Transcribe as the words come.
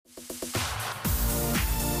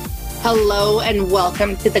Hello and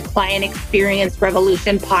welcome to the Client Experience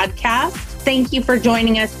Revolution podcast. Thank you for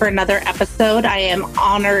joining us for another episode. I am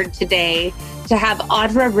honored today to have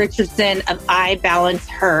Audra Richardson of I Balance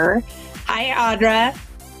Her. Hi, Audra.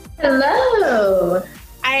 Hello.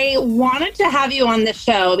 I wanted to have you on the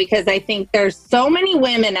show because I think there's so many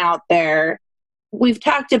women out there. We've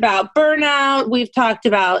talked about burnout. We've talked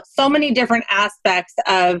about so many different aspects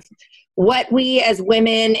of what we as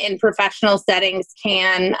women in professional settings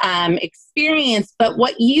can experience. But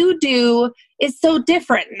what you do is so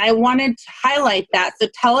different. And I wanted to highlight that. So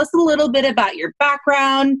tell us a little bit about your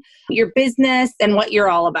background, your business, and what you're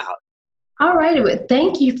all about. All right. Well,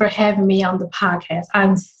 thank you for having me on the podcast.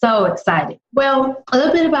 I'm so excited. Well, a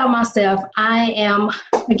little bit about myself. My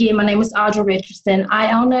name is Audra Richardson.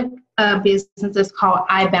 I own a business that's called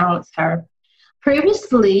I Balance Her.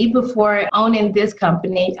 Previously, before owning this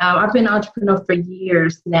company, I've been an entrepreneur for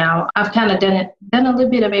years now. I've kind of done a little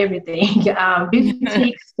bit of everything,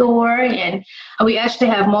 boutique store, and we actually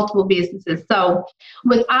have multiple businesses. So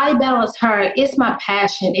with I Balance Her, it's my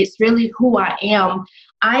passion. It's really who I am.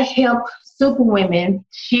 I help superwomen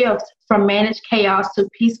shift from managed chaos to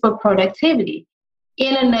peaceful productivity.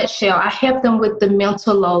 In a nutshell, I help them with the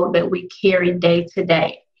mental load that we carry day to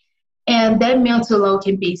day. And that mental load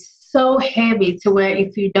can be so heavy to where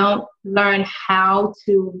if you don't learn how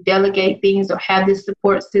to delegate things or have this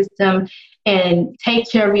support system and take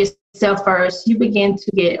care of yourself first, you begin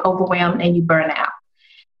to get overwhelmed and you burn out.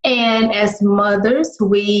 And as mothers,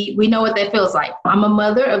 we know what that feels like. I'm a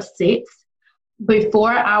mother of 6.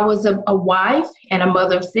 Before I was a wife and a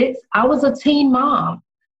mother of 6, I was a teen mom.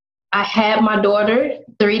 I had my daughter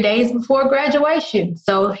 3 days before graduation.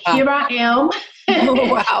 So Here I am,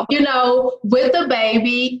 Wow. with a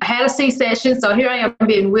baby. I had a C-section. So here I am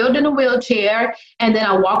being wheeled in a wheelchair. And then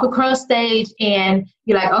I walk across stage and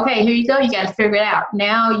you're like, okay, here you go. You got to figure it out.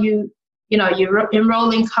 Now you're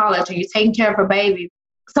enrolling in college and you're taking care of a baby.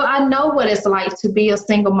 So I know what it's like to be a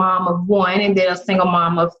single mom of 1 and then a single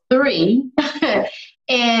mom of 3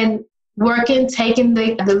 and working, taking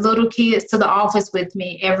the little kids to the office with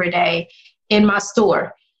me every day in my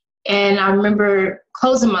store. And I remember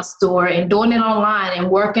closing my store and doing it online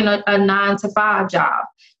and working a 9-to-5 job.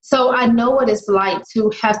 So I know what it's like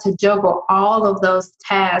to have to juggle all of those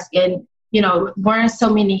tasks and, wearing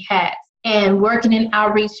so many hats and working in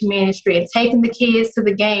outreach ministry and taking the kids to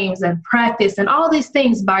the games and practice and all these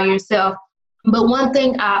things by yourself. But one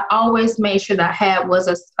thing I always made sure that I had was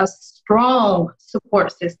a strong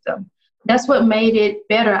support system. That's what made it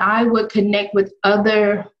better. I would connect with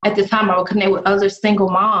other single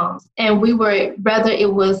moms. And whether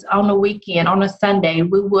it was on a weekend, on a Sunday,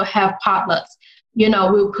 we would have potlucks. We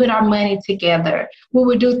would put our money together. We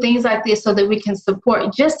would do things like this so that we can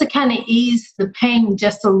support, just to kind of ease the pain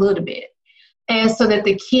just a little bit. And so that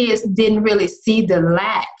the kids didn't really see the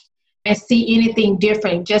lack and see anything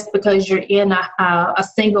different just because you're in a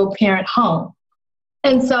single parent home.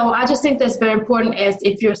 And so I just think that's very important, as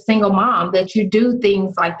if you're a single mom, that you do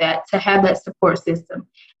things like that to have that support system.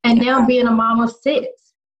 And now being a mom of 6,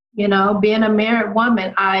 being a married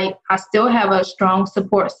woman, I still have a strong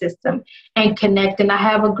support system and connecting. I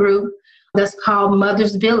have a group that's called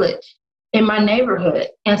Mother's Village in my neighborhood.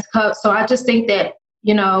 And so I just think that,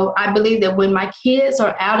 I believe that when my kids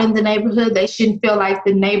are out in the neighborhood, they shouldn't feel like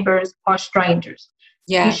the neighbors are strangers.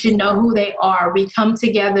 Yeah. You should know who they are. We come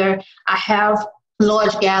together. I have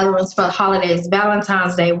large gatherings for the holidays,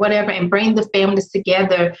 Valentine's Day, whatever, and bring the families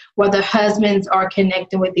together where the husbands are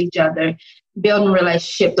connecting with each other, building a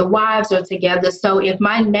relationship. The wives are together. So if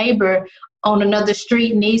my neighbor on another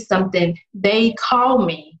street needs something, they call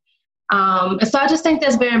me. And so I just think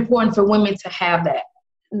that's very important for women to have that.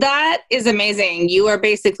 That is amazing. You are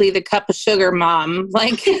basically the cup of sugar mom.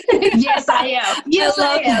 Yes, I am. Yes,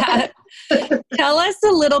 I am. Tell us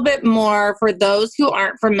a little bit more for those who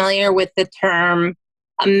aren't familiar with the term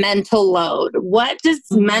a mental load. What does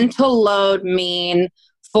mental load mean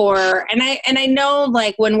and I know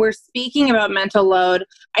when we're speaking about mental load,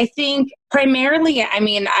 I think primarily,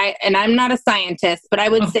 I'm not a scientist, but I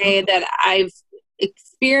would say that I've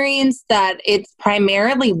experienced that it's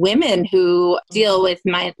primarily women who deal with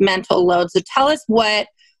my mental load. So tell us what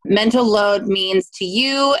mental load means to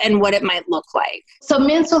you and what it might look like. So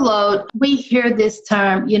mental load, we hear this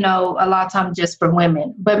term, a lot of times just for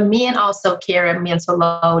women, but men also carry a mental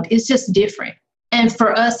load. It's just different. And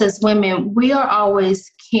for us as women, we are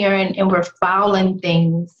always carrying and we're filing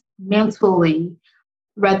things mentally,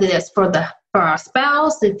 whether that's for our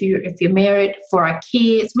spouse, if you're married, for our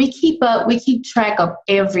kids. We keep track of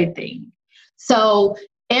everything. So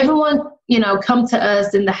everyone, come to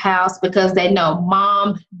us in the house because they know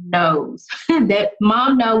mom knows that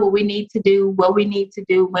mom know what we need to do, what we need to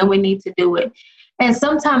do, when we need to do it. And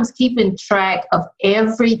sometimes keeping track of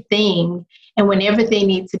everything and when everything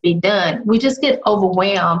needs to be done, we just get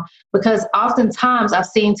overwhelmed because oftentimes I've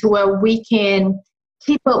seen to where we can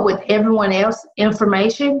keep up with everyone else's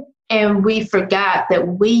information and we forgot that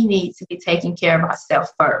we need to be taking care of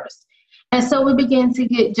ourselves first. And so we begin to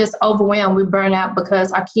get just overwhelmed. We burn out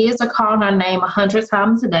because our kids are calling our name 100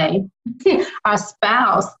 times a day. Our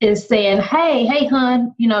spouse is saying, hey,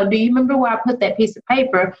 hon, do you remember where I put that piece of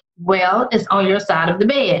paper? Well, it's on your side of the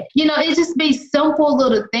bed. It just be simple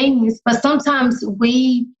little things, but sometimes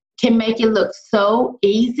we can make it look so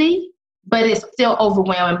easy, but it's still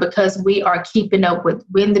overwhelming because we are keeping up with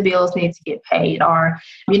when the bills need to get paid or,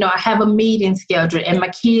 I have a meeting scheduled and my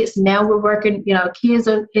kids, now we're working, kids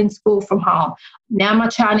are in school from home. Now my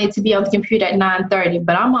child needs to be on the computer at 9:30,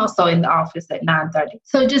 but I'm also in the office at 9:30.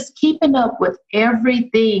 So just keeping up with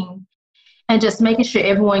everything and just making sure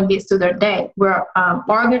everyone gets through their day. We're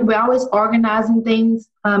always organizing things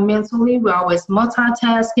mentally. We're always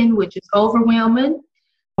multitasking, which is overwhelming.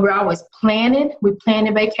 We're always planning. We're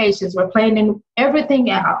planning vacations. We're planning everything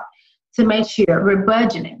out to make sure we're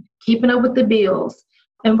budgeting, keeping up with the bills.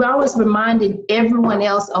 And we're always reminding everyone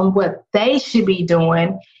else on what they should be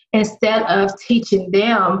doing instead of teaching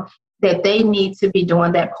them that they need to be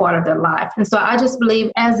doing that part of their life. And so I just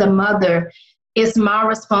believe as a mother, it's my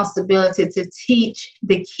responsibility to teach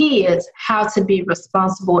the kids how to be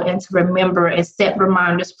responsible and to remember and set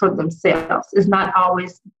reminders for themselves. It's not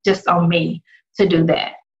always just on me to do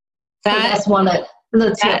that. So that's one of the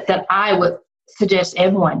tips that I would suggest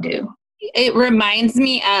everyone do. It reminds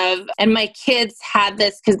me of, and my kids had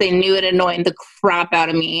this because they knew it annoyed the crap out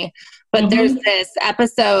of me, but there's this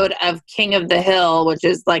episode of King of the Hill, which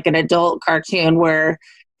is like an adult cartoon where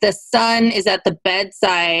the son is at the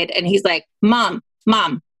bedside and he's like, Mom,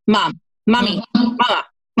 mommy, mama,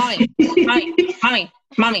 mommy.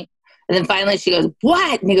 And then finally she goes,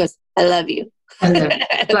 what? And he goes, I love you.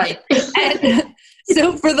 Right. And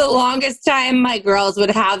so for the longest time, my girls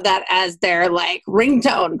would have that as their like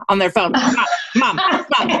ringtone on their phone. Mom,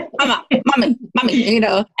 mommy,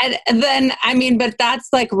 and then, but that's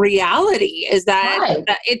like reality is that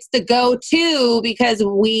it's the go-to because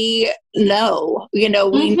we know, we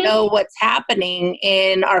know what's happening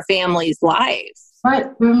in our family's lives. Right.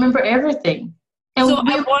 We remember everything. And so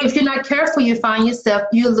if you're not careful, you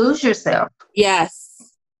lose yourself. Yes.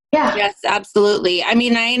 Yeah. Yes, absolutely. I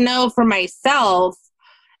know for myself,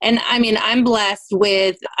 and I'm blessed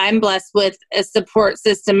with a support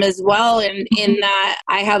system as well. And in that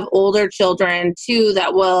I have older children too,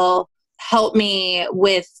 that will help me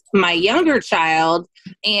with my younger child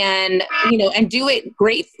and, and do it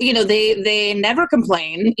great. They never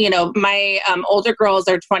complain. My older girls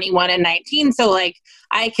are 21 and 19. So like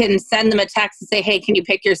I can send them a text and say, hey, can you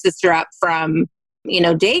pick your sister up from,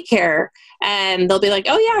 daycare? And they'll be like,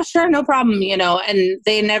 oh yeah, sure. No problem. And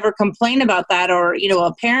they never complain about that. Or,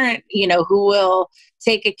 a parent, who will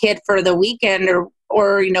take a kid for the weekend or,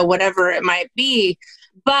 whatever it might be.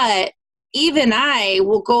 But even I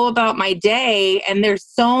will go about my day and there's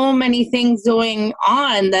so many things going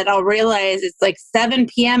on that I'll realize it's like 7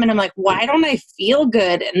 p.m. and I'm like, why don't I feel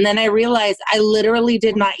good? And then I realize I literally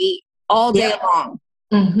did not eat all day long.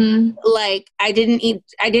 Mm-hmm. Like I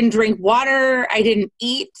didn't drink water. I didn't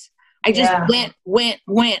eat. I just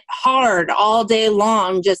went hard all day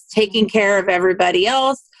long, just taking care of everybody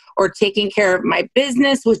else or taking care of my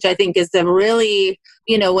business, which I think is the really,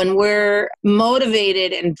 when we're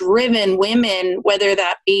motivated and driven women, whether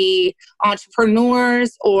that be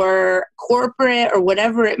entrepreneurs or corporate or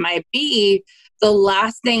whatever it might be, the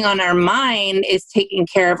last thing on our mind is taking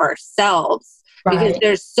care of ourselves. Right. Because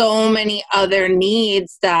there's so many other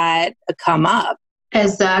needs that come up.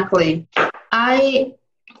 Exactly. I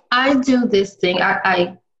do this thing.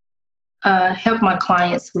 I help my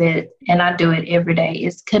clients with, and I do it every day.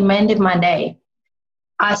 It's commending my day.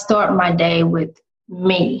 I start my day with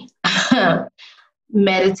me,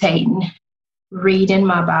 meditating, reading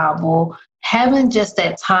my Bible, having just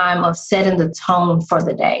that time of setting the tone for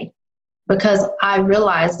the day. Because I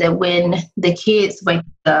realize that when the kids wake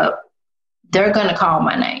up, they're going to call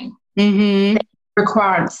my name. Mm-hmm. They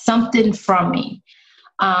require something from me.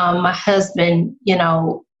 My husband,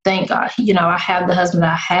 thank God, I have the husband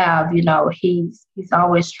I have, he's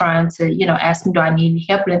always trying to, ask me, do I need any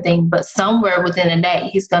help or anything? But somewhere within a day,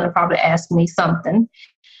 he's going to probably ask me something.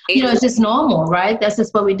 It's just normal, right? That's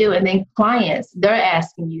just what we do. And then clients, they're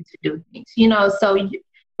asking you to do things, so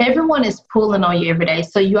everyone is pulling on you every day.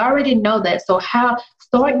 So you already know that. So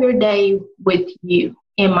start your day with you.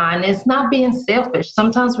 in mind. It's not being selfish.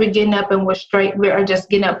 Sometimes we're getting up and we are just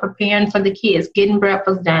getting up, preparing for the kids, getting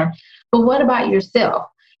breakfast done. But what about yourself?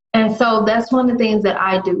 And so that's one of the things that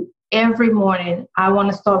I do every morning. I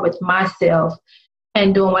want to start with myself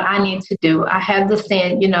and doing what I need to do. I have this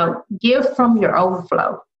saying, give from your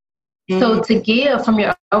overflow. Mm-hmm. So to give from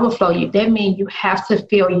your overflow, that means you have to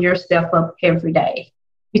fill yourself up every day.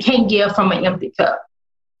 You can't give from an empty cup.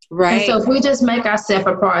 Right. And so if we just make ourselves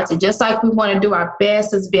a priority, just like we want to do our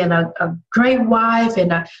best as being a great wife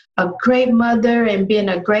and a great mother and being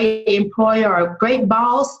a great employer or a great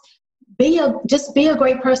boss, just be a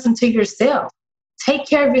great person to yourself. Take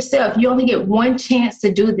care of yourself. You only get one chance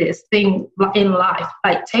to do this thing in life.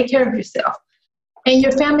 Like, take care of yourself. And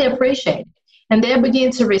your family appreciate it. And they'll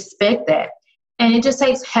begin to respect that. And it just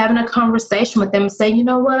takes having a conversation with them and say, you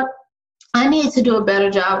know what? I need to do a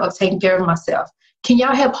better job of taking care of myself. Can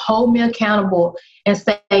y'all hold me accountable and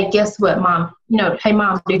say, guess what, Mom? Hey,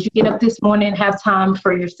 Mom, did you get up this morning and have time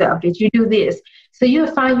for yourself? Did you do this? So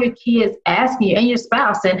you'll find your kids asking you and your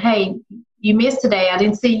spouse saying, hey, you missed today. I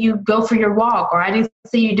didn't see you go for your walk, or I didn't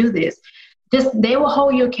see you do this. They will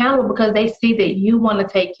hold you accountable because they see that you want to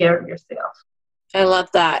take care of yourself. I love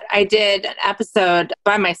that. I did an episode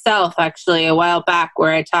by myself, actually, a while back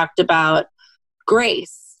where I talked about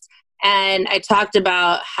grace. And I talked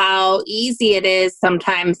about how easy it is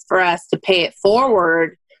sometimes for us to pay it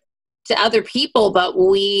forward to other people, but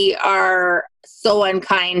we are so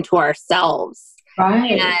unkind to ourselves.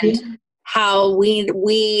 Right. And how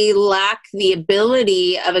we lack the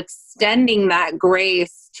ability of extending that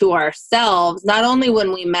grace to ourselves, not only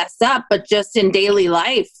when we mess up, but just in daily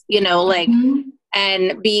life, mm-hmm.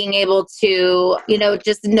 And being able to,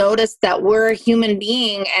 just notice that we're a human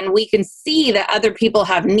being and we can see that other people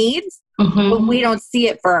have needs, mm-hmm. but we don't see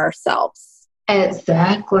it for ourselves.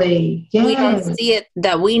 Exactly. Yes. We don't see it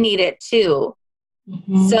that we need it too.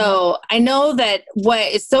 Mm-hmm. So I know that what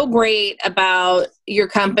is so great about your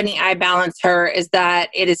company, I Balance Her, is that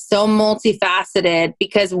it is so multifaceted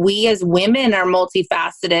because we as women are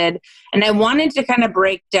multifaceted. And I wanted to kind of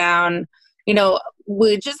break down,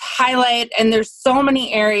 we just highlight, and there's so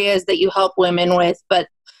many areas that you help women with, but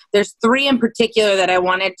there's 3 in particular that I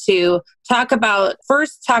wanted to talk about.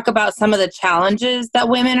 First, talk about some of the challenges that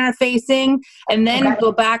women are facing, and then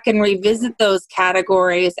go back and revisit those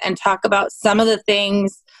categories and talk about some of the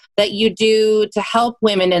things that you do to help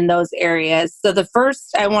women in those areas. So the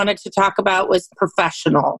first I wanted to talk about was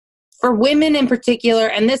professional. For women in particular,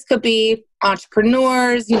 and this could be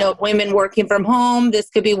entrepreneurs, women working from home. This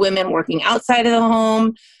could be women working outside of the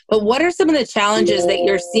home. But what are some of the challenges that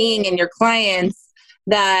you're seeing in your clients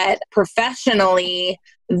that professionally,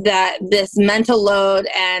 that this mental load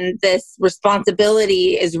and this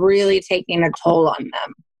responsibility is really taking a toll on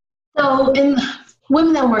them? So in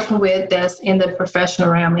women that I'm working with that's in the professional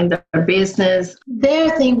realm, in their business, their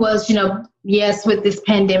thing was, yes, with this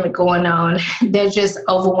pandemic going on, they're just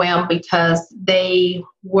overwhelmed because they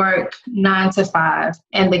work 9 to 5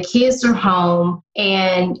 and the kids are home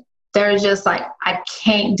and they're just like, I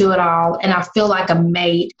can't do it all. And I feel like a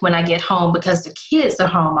maid when I get home because the kids are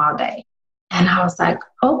home all day. And I was like,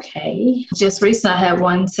 okay. Just recently, I had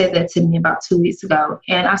one say that to me about 2 weeks ago.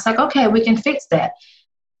 And I was like, okay, we can fix that.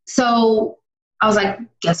 So I was like,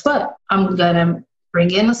 guess what? I'm going to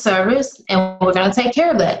bring in a service and we're going to take care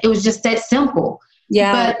of that. It was just that simple.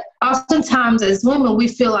 Yeah. But oftentimes as women, we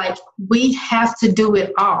feel like we have to do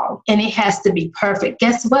it all and it has to be perfect.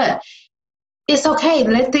 Guess what? It's okay.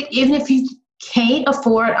 Even if you can't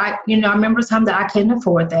afford, I remember a time that I couldn't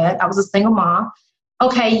afford that. I was a single mom.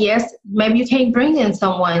 Okay, yes, maybe you can't bring in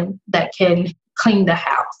someone that can clean the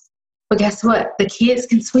house. But guess what? The kids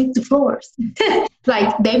can sweep the floors.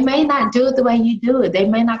 Like, they may not do it the way you do it. They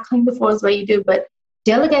may not clean the floors the way you do, but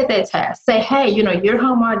delegate that task. Say, hey, you're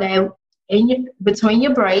home all day. Between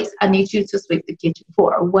your breaks, I need you to sweep the kitchen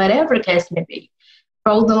floor, or whatever the case may be.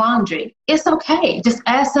 Fold the laundry. It's okay. Just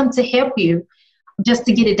ask them to help you just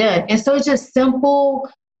to get it done. And so it's just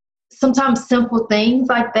sometimes simple things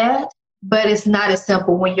like that, but it's not as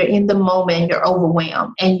simple when you're in the moment and you're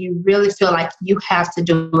overwhelmed and you really feel like you have to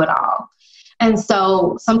do it all. And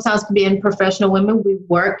so sometimes being professional women, we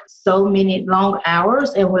work so many long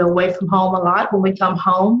hours and we're away from home a lot. When we come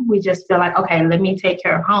home, we just feel like, okay, let me take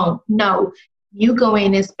care of home. No, you go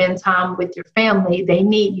in and spend time with your family. They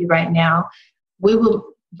need you right now. We will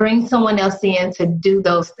bring someone else in to do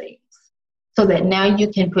those things so that now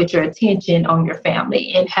you can put your attention on your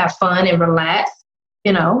family and have fun and relax,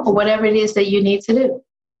 or whatever it is that you need to do.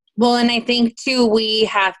 Well, and I think too, we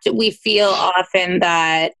feel often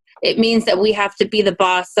that it means that we have to be the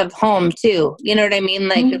boss of home too. You know what I mean?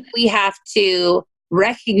 Like, mm-hmm. we have to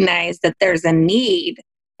recognize that there's a need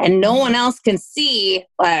and no one else can see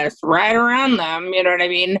us right around them, you know what I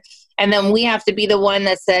mean? And then we have to be the one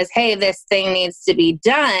that says, hey, this thing needs to be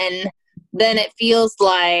done. Then it feels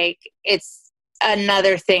like it's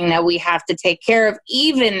another thing that we have to take care of,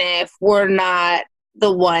 even if we're not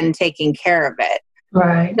the one taking care of it.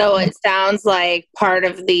 Right. So it sounds like part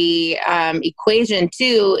of the equation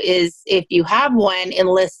too is, if you have one,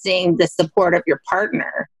 enlisting the support of your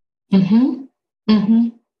partner. Mm-hmm. Mm-hmm.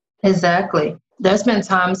 Exactly. There's been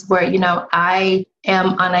times where, I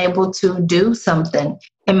am unable to do something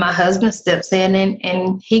and my husband steps in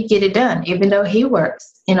and he get it done, even though he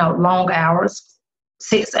works, long hours,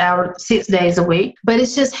 6 days a week. But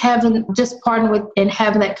it's just partnering with and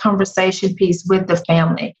having that conversation piece with the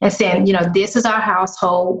family and saying, this is our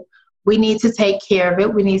household. We need to take care of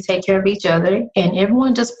it. We need to take care of each other, and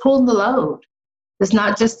everyone just pulling the load. It's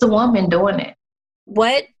not just the woman doing it.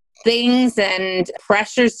 What things and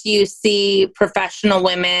pressures you see professional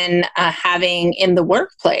women having in the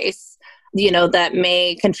workplace, that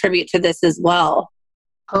may contribute to this as well?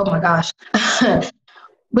 Oh my gosh.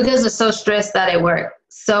 Because they're so stressed out at work,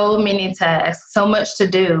 so many tasks, so much to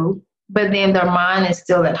do, but then their mind is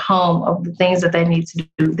still at home of the things that they need to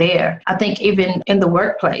do there. I think even in the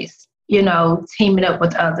workplace, teaming up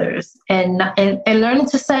with others and learning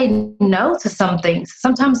to say no to some things.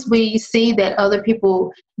 Sometimes we see that other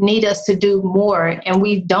people need us to do more and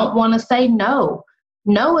we don't want to say no.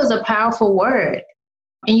 No is a powerful word,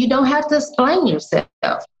 and you don't have to explain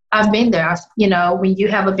yourself. I've been there. When you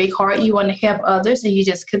have a big heart, you want to help others and you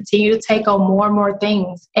just continue to take on more and more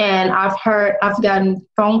things. And I've gotten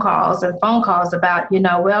phone calls about,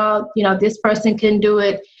 this person can do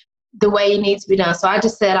it the way it needs to be done. So I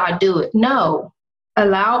just said, I'll do it. No,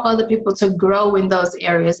 allow other people to grow in those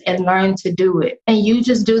areas and learn to do it. And you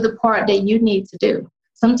just do the part that you need to do.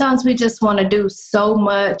 Sometimes we just want to do so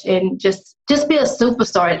much and just be a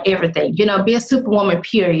superstar at everything, be a superwoman,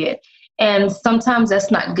 period. And sometimes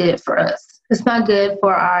that's not good for us. It's not good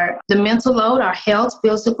for the mental load, our health,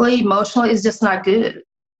 physically, emotionally. It's just not good.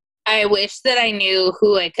 I wish that I knew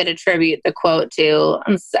who I could attribute the quote to.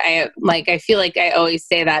 I feel like I always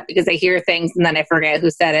say that because I hear things and then I forget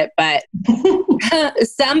who said it. But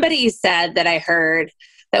somebody said that I heard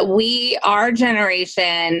that our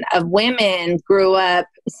generation of women grew up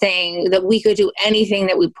saying that we could do anything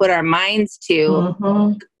that we put our minds to.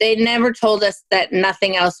 Mm-hmm. They never told us that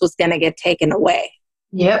nothing else was going to get taken away.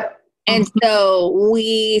 Yep. And so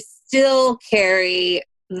we still carry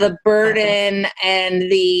the burden and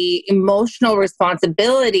the emotional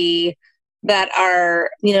responsibility that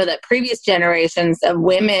that previous generations of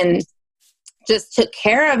women just took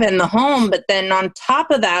care of in the home. But then on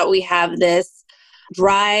top of that, we have this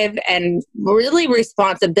drive and really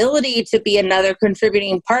responsibility to be another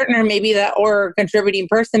contributing partner, or contributing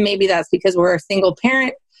person. Maybe that's because we're a single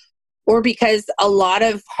parent, or because a lot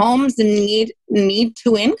of homes need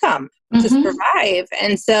to income to survive.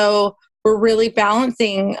 And so we're really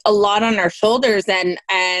balancing a lot on our shoulders,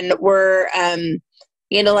 and we're,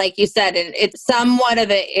 like you said, it's somewhat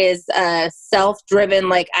of it is self-driven,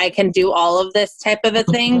 like I can do all of this type of a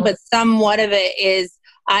thing, but somewhat of it is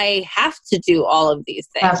I have to do all of these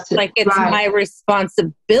things. Like it's my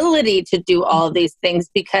responsibility to do all of these things,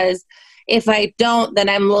 because if I don't, then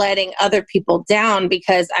I'm letting other people down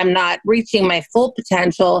because I'm not reaching my full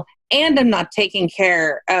potential and I'm not taking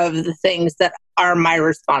care of the things that are my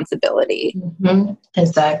responsibility. Mm-hmm.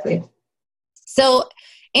 Exactly. So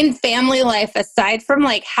in family life, aside from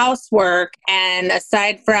like housework and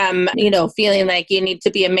aside from, feeling like you need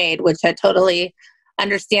to be a maid, which I totally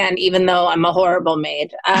understand, even though I'm a horrible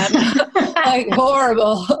maid, like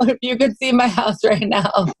horrible. If you could see my house right now.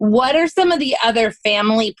 What are some of the other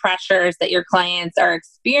family pressures that your clients are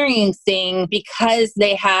experiencing because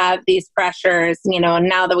they have these pressures,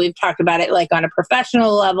 now that we've talked about it, like on a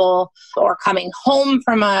professional level or coming home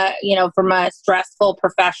from a stressful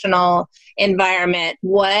professional environment?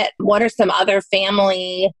 What are some other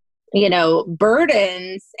family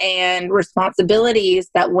burdens and responsibilities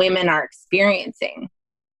that women are experiencing?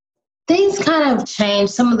 Things kind of change.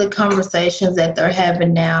 Some of the conversations that they're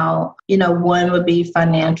having now, one would be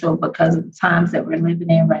financial because of the times that we're living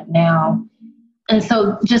in right now. And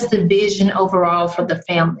so just the vision overall for the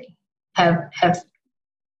family have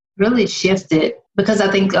really shifted because I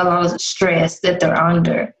think a lot of the stress that they're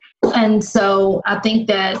under. And so I think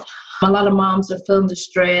that a lot of moms are feeling the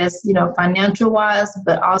stress, financial wise,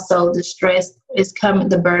 but also the stress is coming,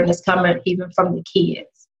 the burden is coming even from the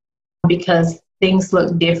kids because things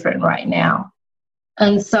look different right now.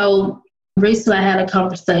 And so recently I had a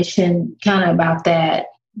conversation kind of about that.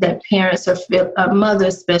 that parents or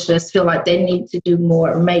mothers, especially, feel like they need to do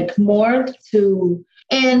more, make more to,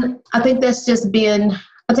 and I think that's just been,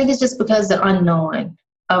 I think it's just because the unknown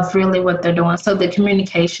of really what they're doing. So the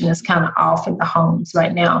communication is kind of off in the homes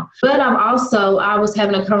right now. But I was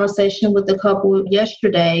having a conversation with a couple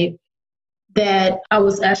yesterday that I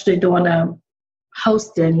was actually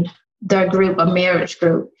hosting their group, a marriage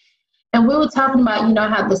group. And we were talking about,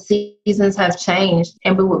 how the seasons have changed.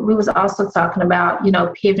 And we was also talking about,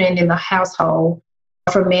 pivoting in the household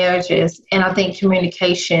for marriages. And I think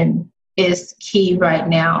communication is key right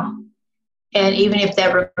now. And even if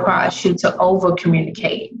that requires you to over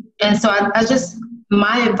communicate. And so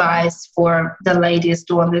my advice for the ladies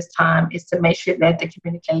during this time is to make sure that the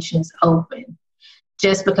communication is open.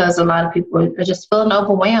 Just because a lot of people are just feeling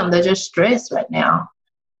overwhelmed. They're just stressed right now.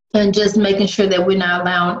 And just making sure that we're not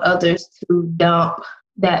allowing others to dump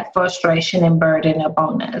that frustration and burden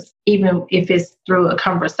upon us, even if it's through a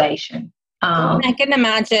conversation. I can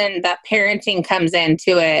imagine that parenting comes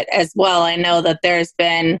into it as well. I know that there's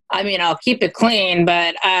been, I'll keep it clean,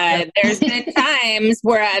 but there's been times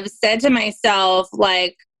where I've said to myself,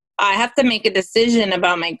 like, I have to make a decision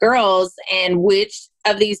about my girls, and which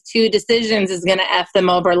of these two decisions is going to F them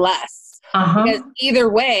over less. Because either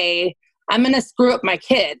way, I'm going to screw up my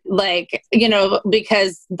kid,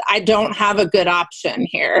 because I don't have a good option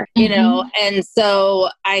here, And so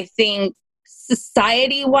I think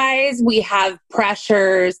society-wise, we have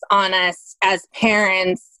pressures on us as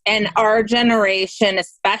parents, and our generation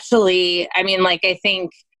especially.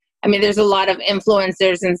 There's a lot of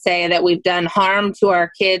influencers and say that we've done harm to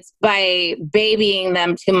our kids by babying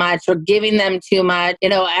them too much or giving them too much.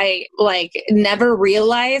 I never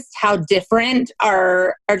realized how different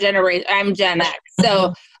our generation. I'm Gen X.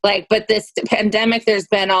 So but this pandemic, there's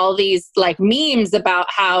been all these memes about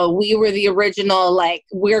how we were the original,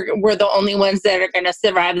 we're the only ones that are going to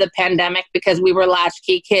survive the pandemic because we were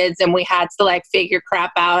latchkey kids and we had to figure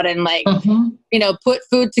crap out and put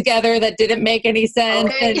food together that didn't make any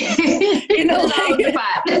sense. Okay. And,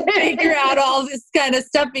 figure out all this kind of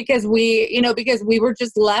stuff because we were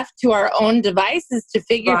just left to our own devices to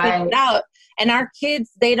figure things out. And our kids,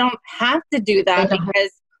 they don't have to do that because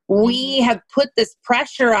we have put this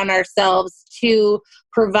pressure on ourselves to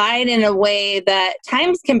provide in a way that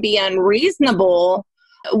times can be unreasonable,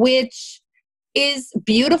 which is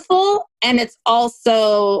beautiful. And it's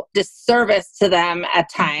also disservice to them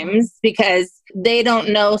at times because they don't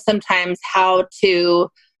know sometimes how to,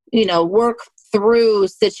 work through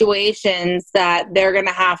situations that they're going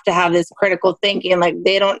to have this critical thinking.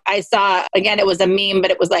 I saw, again, it was a meme,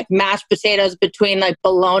 but it was mashed potatoes between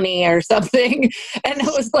bologna or something. And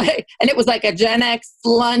it was a Gen X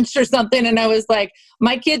lunch or something. And I was like,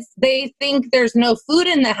 my kids, they think there's no food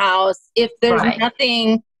in the house if there's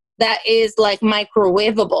nothing that is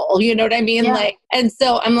microwavable, you know what I mean? Yeah. And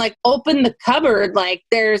so I'm open the cupboard,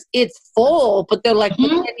 it's full, but they're but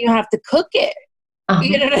then you have to cook it.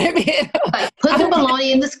 You know what I mean? Put the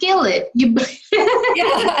bologna in the skillet. Yeah.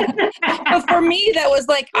 But for me, that was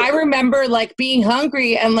I remember being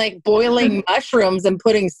hungry and boiling mushrooms and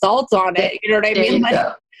putting salt on it. You know what I mean?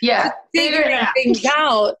 Figuring things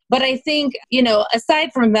out. But I think,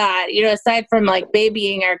 aside from that, aside from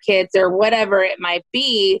babying our kids or whatever it might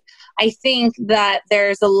be, I think that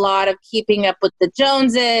there's a lot of keeping up with the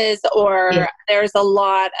Joneses, or there's a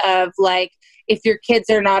lot of if your kids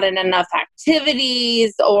are not in enough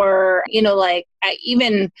activities, or,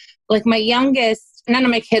 even my youngest, none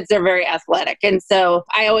of my kids are very athletic. And so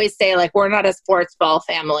I always say we're not a sports ball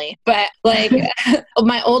family, but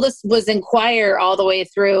my oldest was in choir all the way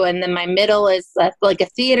through. And then my middle is a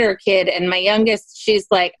theater kid. And my youngest, she's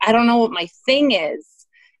I don't know what my thing is.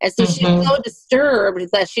 And so she's so disturbed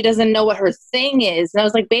that she doesn't know what her thing is. And I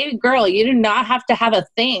was like, baby girl, you do not have to have a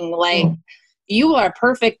thing. You are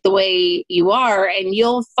perfect the way you are, and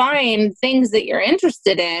you'll find things that you're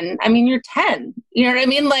interested in. I mean, you're 10. You know what I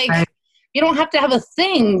mean? You don't have to have a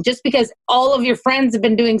thing just because all of your friends have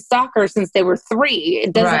been doing soccer since they were 3.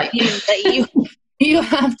 It doesn't mean that you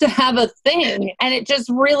have to have a thing. And it just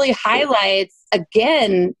really highlights,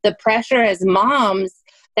 again, the pressure as moms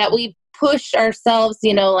that we push ourselves,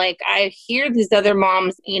 I hear these other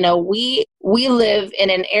moms, we live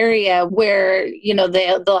in an area where,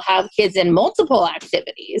 they'll have kids in multiple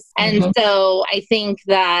activities. And so I think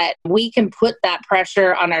that we can put that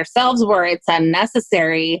pressure on ourselves where it's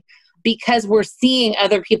unnecessary because we're seeing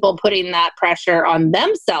other people putting that pressure on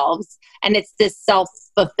themselves. And it's this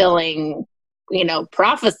self-fulfilling,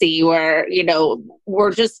 prophecy where,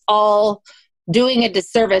 we're just all doing a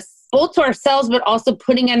disservice both to ourselves, but also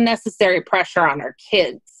putting unnecessary pressure on our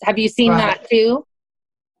kids. Have you seen that too?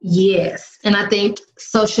 Yes. And I think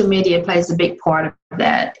social media plays a big part of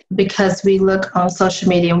that because we look on social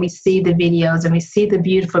media and we see the videos and we see the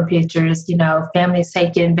beautiful pictures, families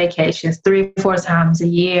taking vacations 3 or 4 times a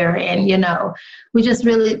year. And, we just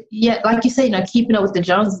really, like you say, keeping up with the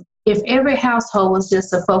Joneses. If every household was just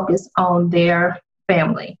to focus on their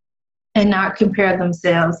family and not compare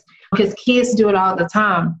themselves, because kids do it all the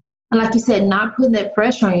time. And like you said, not putting that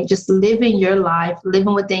pressure on you, just living your life,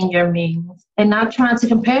 living within your means, and not trying to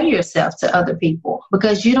compare yourself to other people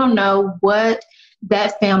because you don't know what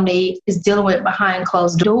that family is dealing with behind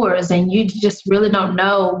closed doors. And you just really don't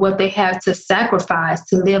know what they have to sacrifice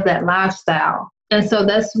to live that lifestyle. And so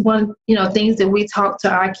that's one, things that we talk to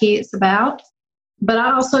our kids about. But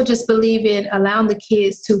I also just believe in allowing the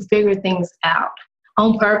kids to figure things out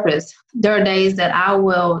on purpose. There are days that I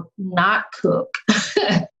will not cook.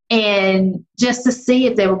 And just to see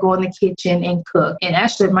if they would go in the kitchen and cook. And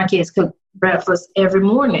actually, my kids cook breakfast every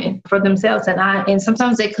morning for themselves. And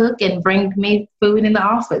sometimes they cook and bring me food in the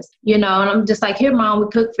office, and I'm just like, here, Mom, we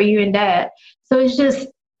cook for you and Dad. So it's just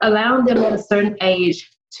allowing them at a certain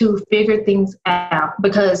age to figure things out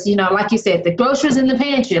because, like you said, the groceries in the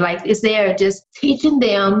pantry, like it's there, just teaching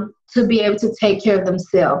them to be able to take care of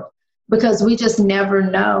themselves. Because we just never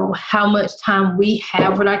know how much time we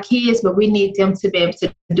have with our kids, but we need them to be able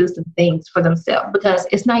to do some things for themselves because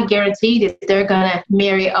it's not guaranteed if they're going to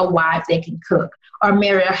marry a wife that can cook or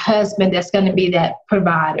marry a husband that's going to be that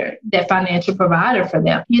provider, that financial provider for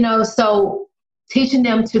them. So teaching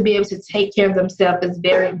them to be able to take care of themselves is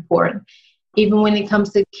very important, even when it comes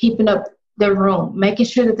to keeping up their room, making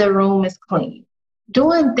sure that their room is clean.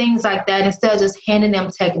 Doing things like that instead of just handing them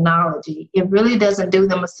technology, it really doesn't do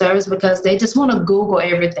them a service because they just want to Google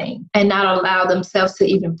everything and not allow themselves to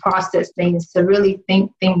even process things, to really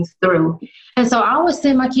think things through. And so I always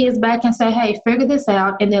send my kids back and say, hey, figure this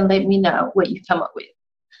out and then let me know what you come up with.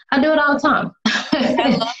 I do it all the time.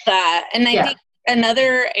 I love that. And I think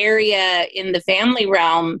another area in the family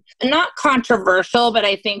realm, not controversial, but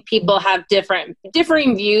I think people have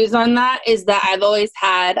differing views on that, is that I've always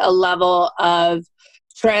had a level of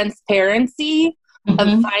transparency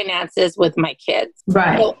of finances with my kids.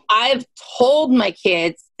 Right. So I've told my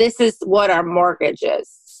kids, this is what our mortgage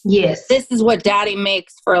is. Yes. This is what Daddy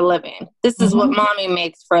makes for a living. This is what Mommy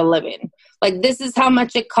makes for a living. Like, this is how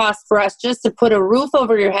much it costs for us just to put a roof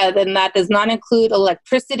over your head. And that does not include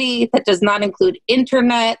electricity. That does not include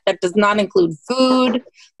internet. That does not include food.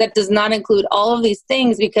 That does not include all of these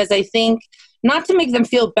things, because I think not to make them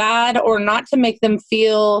feel bad or not to make them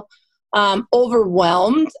feel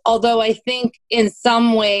overwhelmed. Although I think in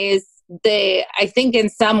some ways they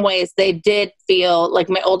did feel like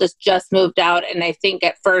my oldest just moved out. And I think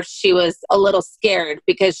at first she was a little scared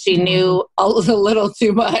because she knew a little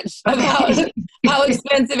too much about how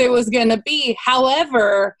expensive it was going to be.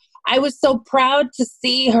 However, I was so proud to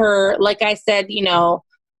see her. Like I said,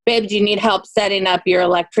 babe, do you need help setting up your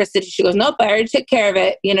electricity? She goes, nope, I already took care of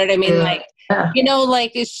it. You know what I mean? Like,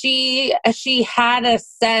 she had a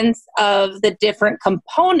sense of the different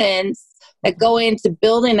components that go into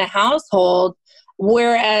building a household.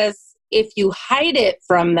 Whereas if you hide it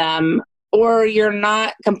from them or you're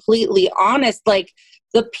not completely honest, like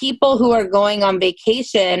the people who are going on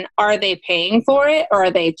vacation, are they paying for it or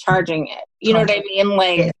are they charging it? You know what I mean?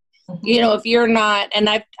 Like, if you're not, and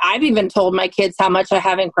I've even told my kids how much I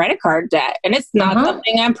have in credit card debt, and it's not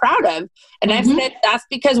something I'm proud of. And I've said that's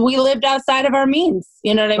because we lived outside of our means.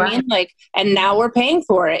 You know what I mean? Like, and now we're paying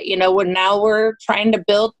for it. We're trying to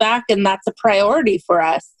build back, and that's a priority for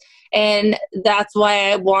us. And that's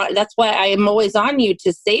why I am always on you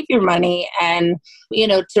to save your money and,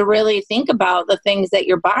 to really think about the things that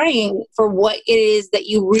you're buying for what it is that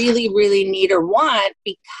you really, really need or want,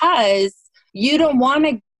 because you don't want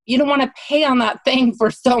to pay on that thing for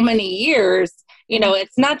so many years.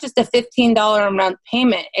 It's not just a $15 a month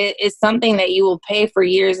payment. It is something that you will pay for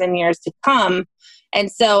years and years to come.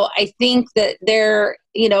 And so I think that there,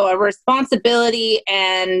 a responsibility.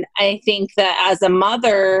 And I think that as a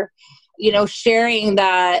mother, sharing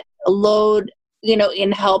that load,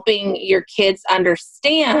 in helping your kids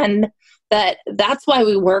understand that that's why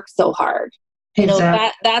we work so hard.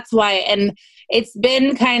 That's why. And it's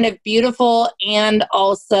been kind of beautiful and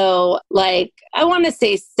also, like, I want to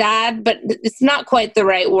say sad, but it's not quite the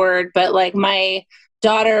right word. But like my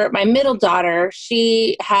middle daughter,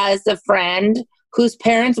 she has a friend whose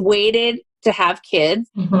parents waited to have kids.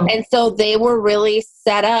 And so they were really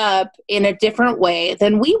set up in a different way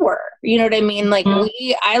than we were. You know what I mean? Like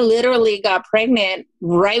I literally got pregnant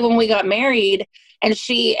right when we got married. And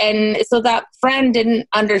so that friend didn't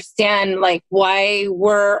understand like why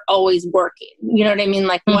we're always working. You know what I mean?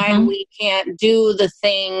 Like why we can't do the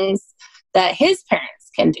things that his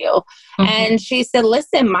parents can do. And she said,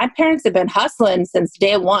 listen, my parents have been hustling since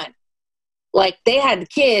day one. Like they had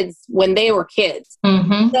kids when they were kids.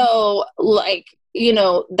 So like, you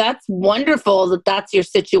know, that's wonderful that that's your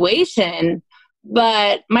situation.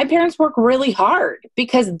 But my parents work really hard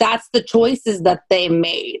because that's the choices that they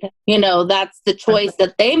made. You know, that's the choice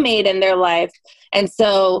that they made in their life. And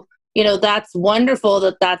so, you know, that's wonderful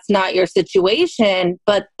that that's not your situation,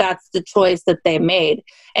 but that's the choice that they made.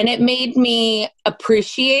 And it made me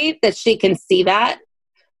appreciate that she can see that.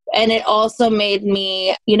 And it also made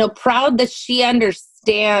me, you know, proud that she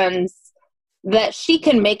understands that she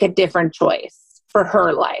can make a different choice for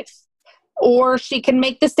her life. Or she can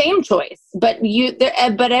make the same choice, but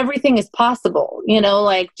everything is possible, you know,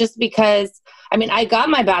 like just because, I mean, I got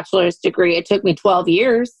my bachelor's degree. It took me 12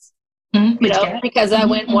 years, you know, because I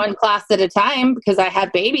went one class at a time because I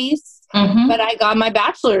had babies, but I got my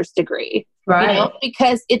bachelor's degree, you know,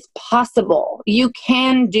 because it's possible. You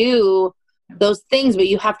can do those things, but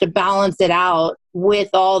you have to balance it out with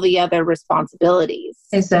all the other responsibilities.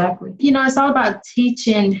 Exactly. You know, it's all about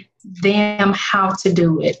teaching them how to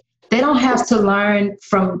do it. They don't have to learn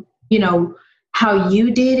from, you know, how you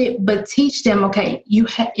did it, but teach them, okay,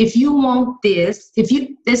 if you want this,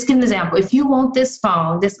 let's give an example. If you want this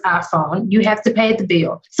phone, this iPhone, you have to pay the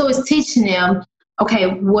bill. So it's teaching them,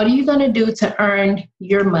 okay, what are you going to do to earn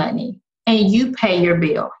your money? And you pay your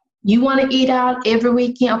bill. You want to eat out every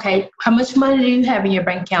weekend? Okay, how much money do you have in your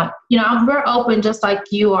bank account? You know, we're open just like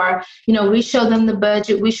you are. You know, we show them the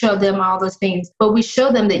budget. We show them all those things. But we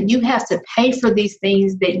show them that you have to pay for these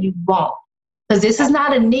things that you want. Because this is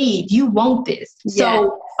not a need. You want this.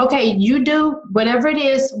 So, okay, you do whatever it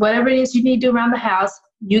is you need to do around the house.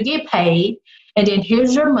 You get paid. And then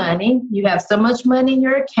here's your money. You have so much money in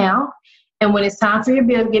your account. And when it's time for your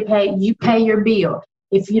bill to get paid, you pay your bill.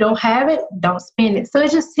 If you don't have it, don't spend it. So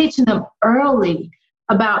it's just teaching them early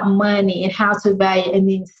about money and how to value and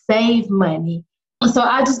then save money. So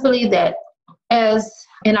I just believe that as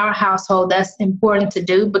in our household, that's important to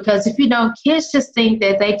do because if you don't, kids just think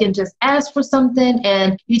that they can just ask for something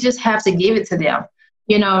and you just have to give it to them.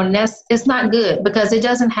 You know, and it's not good because it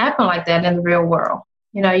doesn't happen like that in the real world.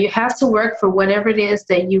 You know, you have to work for whatever it is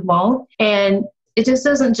that you want and it just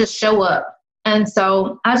doesn't just show up. And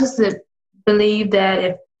so I just believe that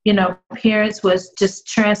if, you know, parents was just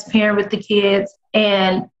transparent with the kids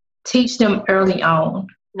and teach them early on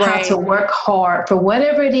how to work hard for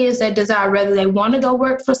whatever it is they desire, whether they want to go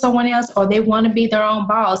work for someone else or they want to be their own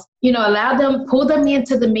boss, you know, pull them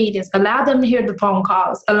into the meetings, allow them to hear the phone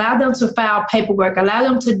calls, allow them to file paperwork, allow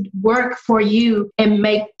them to work for you and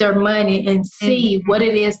make their money and see what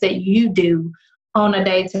it is that you do on a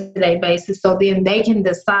day-to-day basis. So then they can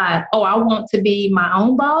decide, oh, I want to be my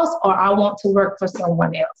own boss or I want to work for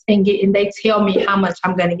someone else and they tell me how much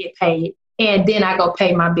I'm going to get paid. And then I go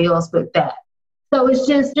pay my bills with that. So it's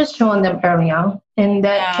just showing them early on. And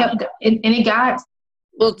that kept, and it got.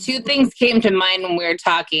 Well, two things came to mind when we were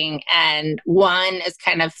talking. And one is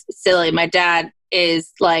kind of silly. My dad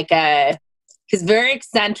is he's very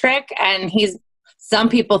eccentric and some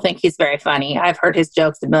people think he's very funny. I've heard his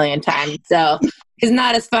jokes a million times. So he's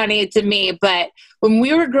not as funny to me. But when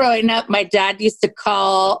we were growing up, my dad used to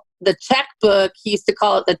call the checkbook, he used to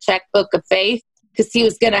call it the checkbook of faith because he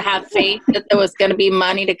was going to have faith that there was going to be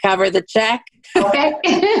money to cover the check. Okay.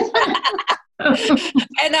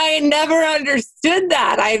 And I never understood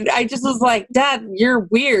that. I just was like, Dad, you're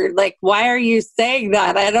weird. Like, why are you saying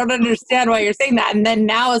that? I don't understand why you're saying that. And then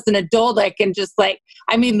now as an adult, I can just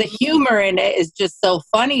the humor in it is just so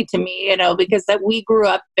funny to me, you know, because we grew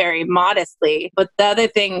up very modestly. But the other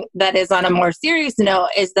thing that is on a more serious note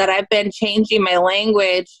is that I've been changing my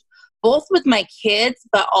language both with my kids,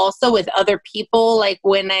 but also with other people. Like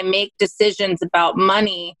when I make decisions about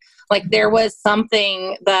money, like there was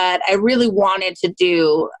something that I really wanted to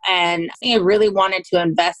do and I really wanted to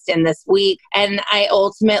invest in this week. And I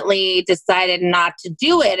ultimately decided not to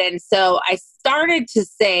do it. And so I started to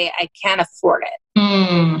say, I can't afford it.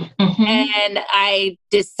 Mm-hmm. And I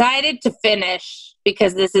decided to finish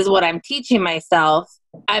because this is what I'm teaching myself.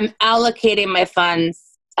 I'm allocating my funds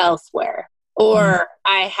elsewhere. Or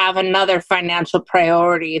I have another financial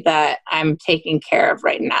priority that I'm taking care of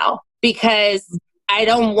right now because I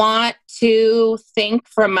don't want to think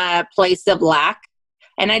from a place of lack.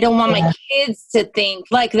 And I don't want my kids to think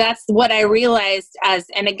like that's what I realized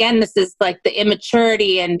and again, this is like the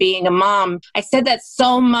immaturity and being a mom. I said that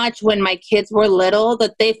so much when my kids were little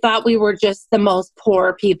that they thought we were just the most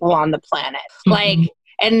poor people on the planet. Like,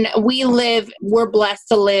 And we're blessed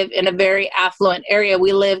to live in a very affluent area.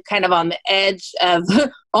 We live kind of on the edge of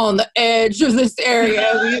this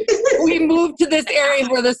area. We moved to this area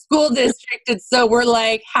where the school district is, so we're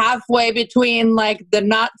like halfway between like the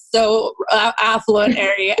not so affluent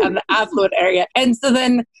area and the affluent area. And so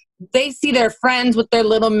then they see their friends with their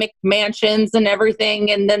little McMansions and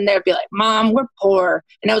everything. And then they'll be like, Mom, we're poor.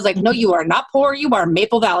 And I was like, no, you are not poor. You are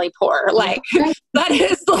Maple Valley poor. Like, that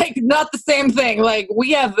is like not the same thing. Like,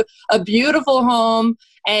 we have a beautiful home,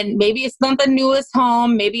 and maybe it's not the newest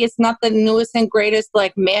home. Maybe it's not the newest and greatest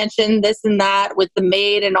like mansion, this and that with the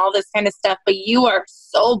maid and all this kind of stuff. But you are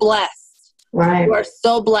so blessed. Right. You are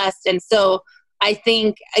so blessed. And so I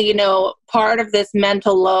think, part of this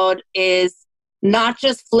mental load is not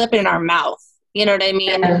just flipping our mouth, you know what I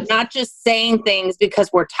mean? Yes. Not just saying things because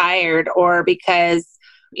we're tired or because,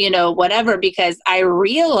 whatever, because I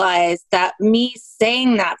realized that me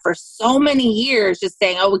saying that for so many years, just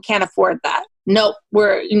saying, oh, we can't afford that. Nope,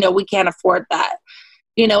 we can't afford that,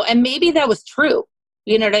 and maybe that was true.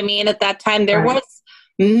 You know what I mean? At that time, there was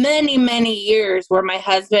many, many years where my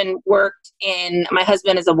husband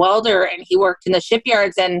is a welder, and he worked in the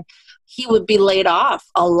shipyards, and he would be laid off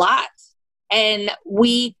a lot. And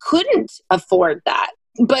we couldn't afford that.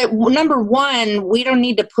 But number one, we don't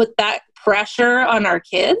need to put that pressure on our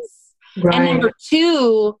kids. Right. And number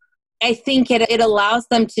two, I think it allows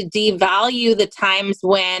them to devalue the times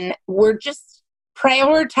when we're just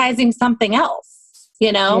prioritizing something else.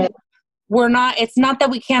 Yeah. It's not that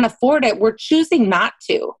we can't afford it. We're choosing not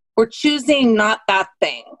to. We're choosing not that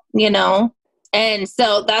thing, And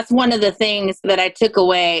so that's one of the things that I took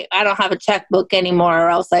away. I don't have a checkbook anymore, or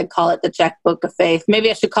else I'd call it the checkbook of faith. Maybe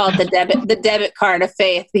I should call it the debit card of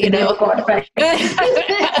faith, Please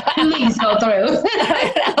go through.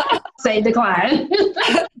 Say decline.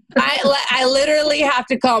 I literally have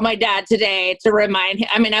to call my dad today to remind him.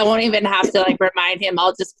 I mean, I won't even have to remind him.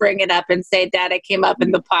 I'll just bring it up and say, Dad, I came up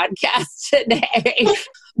in the podcast today.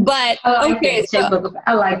 But I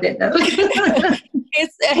like it though.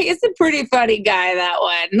 He's a pretty funny guy, that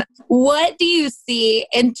one. What do you see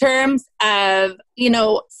in terms of,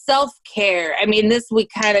 self-care? I mean, this we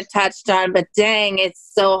kind of touched on, but dang,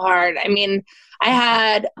 it's so hard. I mean, I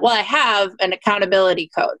have an accountability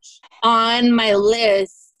coach on my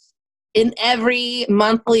list. In every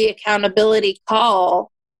monthly accountability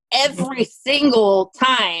call, every single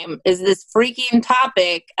time is this freaking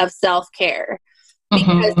topic of self-care.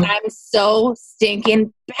 Because I'm so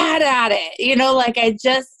stinking bad at it. I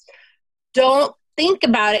just don't think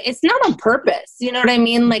about it. It's not on purpose. You know what I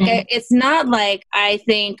mean? It's not like I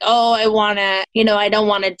think, oh, I want to, I don't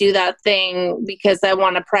want to do that thing because I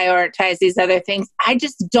want to prioritize these other things. I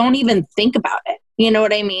just don't even think about it. You know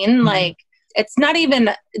what I mean? It's not even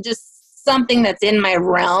just something that's in my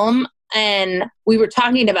realm. And we were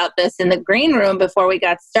talking about this in the green room before we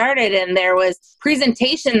got started, and there was a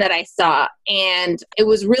presentation that I saw, and it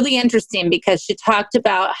was really interesting because she talked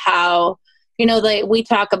about how, we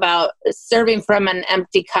talk about serving from an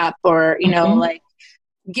empty cup, or,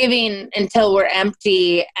 giving until we're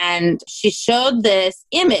empty. And she showed this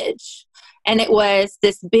image, and it was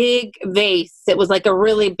this big vase. It was like a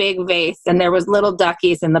really big vase, and there was little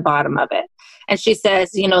duckies in the bottom of it. And she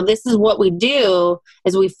says, this is what we do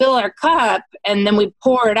is we fill our cup and then we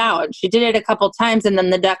pour it out. And she did it a couple times, and then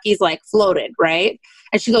the duckies floated, right?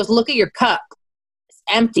 And she goes, look at your cup. It's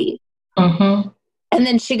empty. Mm-hmm. And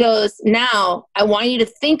then she goes, now I want you to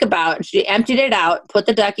think about, and she emptied it out, put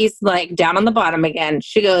the duckies down on the bottom again.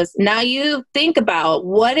 She goes, now you think about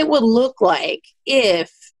what it would look like if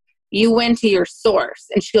you went to your source.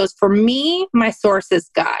 And she goes, for me, my source is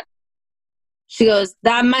God. She goes,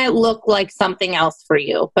 that might look like something else for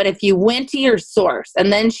you. But if you went to your source, and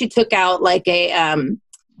then she took out a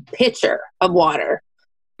pitcher of water,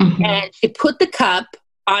 and she put the cup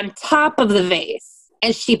on top of the vase,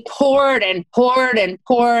 and she poured and poured and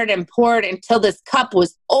poured and poured until this cup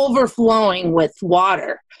was overflowing with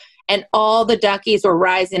water. And all the duckies were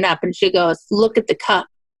rising up. And she goes, look at the cup.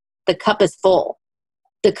 The cup is full.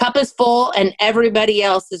 The cup is full, and everybody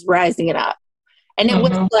else is rising it up. And it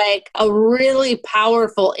was a really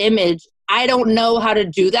powerful image. I don't know how to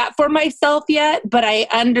do that for myself yet, but I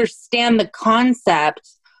understand the concept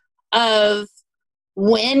of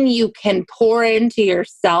when you can pour into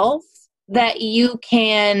yourself, that you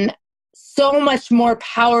can so much more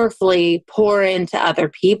powerfully pour into other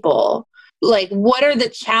people. What are the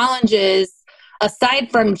challenges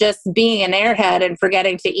aside from just being an airhead and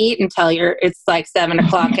forgetting to eat until it's 7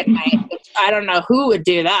 o'clock at night? Which I don't know who would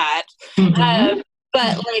do that.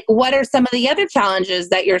 But what are some of the other challenges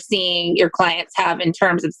that you're seeing your clients have in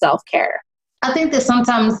terms of self-care? I think that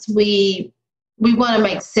sometimes we we want to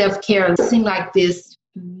make self-care seem like this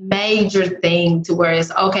major thing to where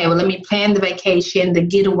it's, okay, well, let me plan the vacation, the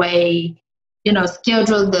getaway,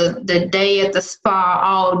 schedule the day at the spa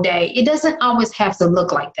all day. It doesn't always have to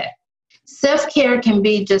look like that. Self-care can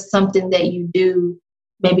be just something that you do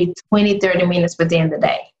maybe 20, 30 minutes within the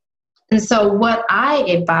day. And so what I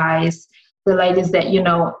advise the ladies that,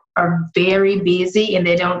 are very busy and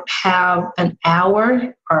they don't have an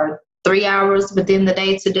hour or 3 hours within the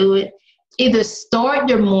day to do it, either start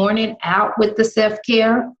your morning out with the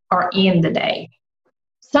self-care or end the day.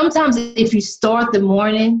 Sometimes if you start the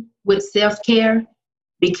morning with self-care,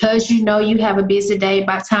 because you have a busy day,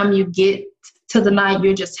 by the time you get to the night,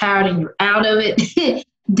 you're just tired and you're out of it,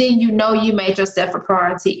 then you made yourself a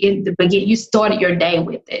priority in the beginning. You started your day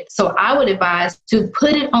with it. So I would advise to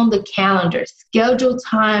put it on the calendar, schedule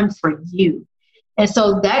time for you. And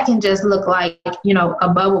so that can just look like, a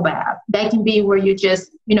bubble bath. That can be where you're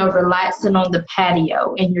just, relaxing on the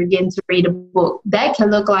patio and you're getting to read a book. That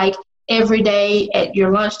can look like every day at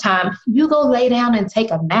your lunchtime, you go lay down and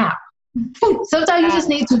take a nap. Sometimes you just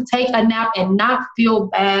need to take a nap and not feel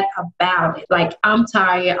bad about it. Like, I'm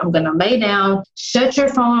tired, I'm going to lay down, shut your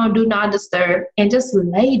phone on Do Not Disturb, and just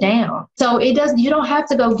lay down. So you don't have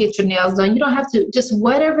to go get your nails done. You don't have to, just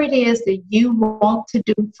whatever it is that you want to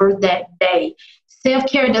do for that day.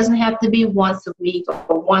 Self-care doesn't have to be once a week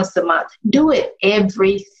or once a month. Do it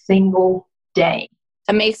every single day.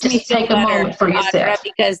 It makes me feel take better, a moment for yourself.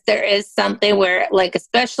 because there is something where, like,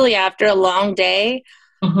 especially after a long day,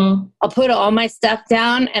 I'll put all my stuff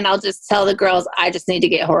down and I'll just tell the girls, I just need to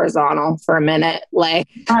get horizontal for a minute. Like,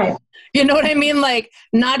 right. You know what I mean? Like,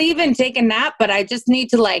 not even take a nap, but I just need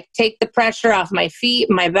to, like, take the pressure off my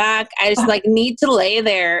feet, my back. I just need to lay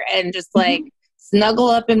there and just snuggle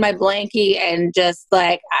up in my blankie and just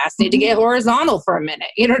I just need to get horizontal for a minute.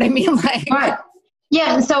 You know what I mean? Right.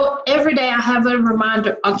 Yeah. And so every day I have a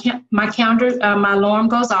reminder, my calendar, my alarm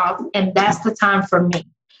goes off, and that's the time for me.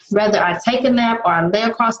 Whether I take a nap or I lay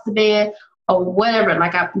across the bed or whatever,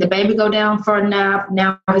 the baby go down for a nap.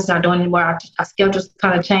 Now he's not doing anymore. Our schedule's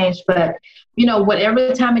kind of changed, but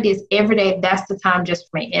whatever time it is, every day, that's the time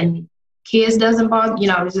just for me. And kids doesn't bother,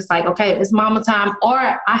 it's just okay, it's mama time. Or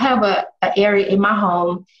I have a area in my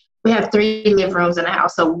home. We have 3 living rooms in the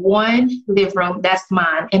house. So one living room, that's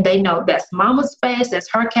mine. And they know that's mama's space. That's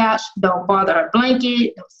her couch. Don't bother her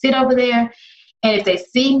blanket. Don't sit over there. And if they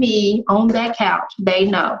see me on that couch, they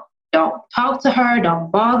know. Don't talk to her.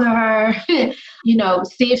 Don't bother her.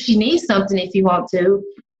 See if she needs something if you want to.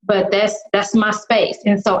 But that's my space.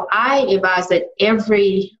 And so I advise that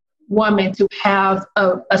every woman to have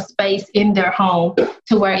a space in their home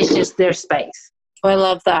to where it's just their space. Oh, I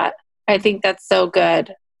love that. I think that's so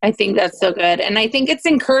good. And I think it's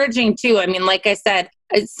encouraging too. I mean, like I said,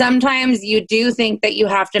 sometimes you do think that you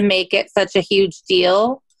have to make it such a huge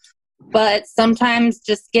deal, but sometimes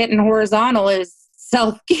just getting horizontal is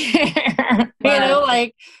self-care,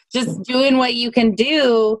 Right. Just doing what you can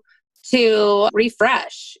do to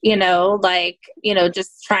refresh,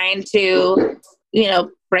 just trying to,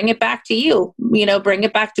 bring it back to you, bring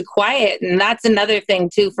it back to quiet. And that's another thing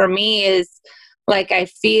too, for me is I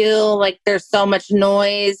feel like there's so much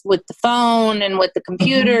noise with the phone and with the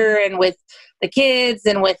computer and with the kids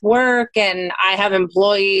and with work. And I have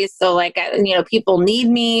employees. So people need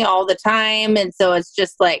me all the time. And so it's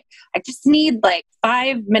just I just need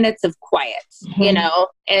 5 minutes of quiet,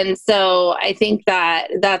 And so I think that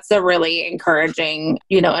that's a really encouraging,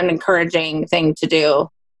 an encouraging thing to do.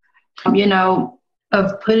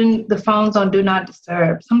 Of putting the phones on Do Not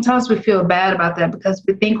Disturb. Sometimes we feel bad about that because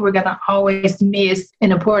we think we're going to always miss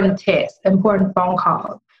an important text, important phone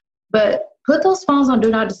call. But put those phones on Do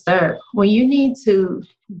Not Disturb. When you need to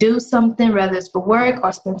do something, whether it's for work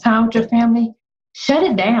or spend time with your family, shut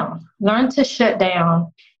it down. Learn to shut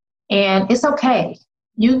down. And it's okay.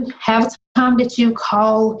 You have time that you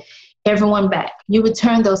call everyone back. You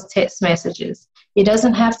return those text messages. It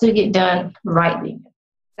doesn't have to get done right then.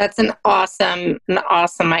 That's an awesome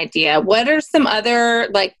idea. What are some other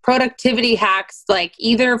productivity hacks,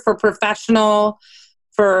 either for professional,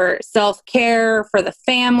 for self-care, for the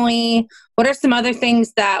family? What are some other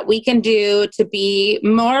things that we can do to be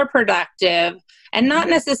more productive and not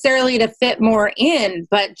necessarily to fit more in,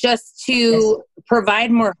 but just to provide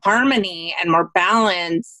more harmony and more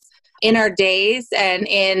balance in our days and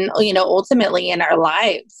in, ultimately in our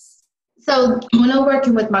lives? So when I'm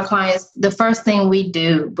working with my clients, the first thing we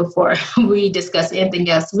do before we discuss anything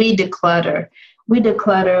else, we declutter. We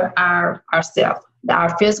declutter ourselves,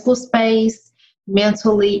 our physical space,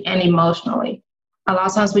 mentally and emotionally. A lot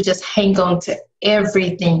of times we just hang on to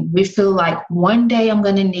everything. We feel like one day I'm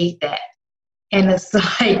going to need that. And it's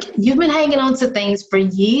like, you've been hanging on to things for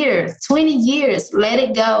years, 20 years. Let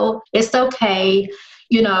it go. It's okay.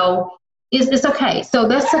 You know, it's okay. So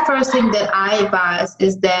that's the first thing that I advise,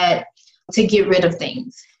 is that to get rid of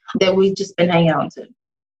things that we've just been hanging on to.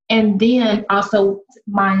 And then also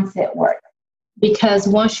mindset work. Because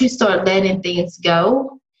once you start letting things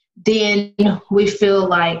go, then we feel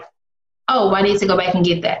like, oh, I need to go back and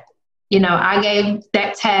get that. You know, I gave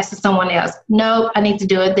that task to someone else. No, I need to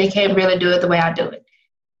do it. They can't really do it the way I do it.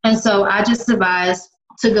 And so I just advise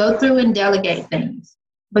to go through and delegate things,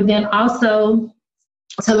 but then also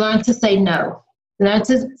to learn to say no. Learn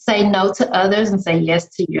to say no to others and say yes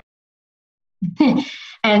to you.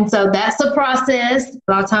 And so that's the process.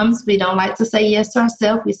 A lot of times we don't like to say yes to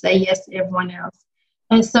ourselves. We say yes to everyone else.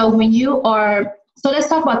 And so so let's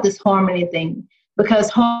talk about this harmony thing,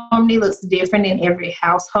 because harmony looks different in every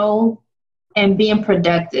household, and being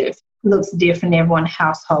productive looks different in everyone's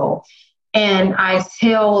household. And I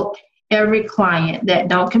tell every client that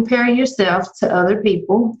don't compare yourself to other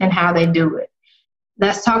people and how they do it.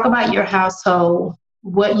 Let's talk about your household,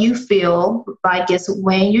 what you feel like is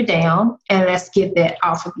weighing you down, and let's get that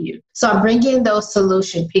off of you. So I'm bringing those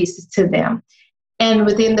solution pieces to them. And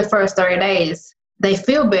within the first 30 days, they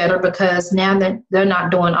feel better, because now they're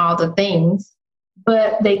not doing all the things,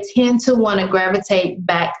 but they tend to want to gravitate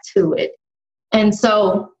back to it. And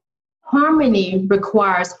so harmony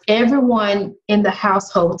requires everyone in the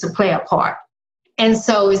household to play a part. And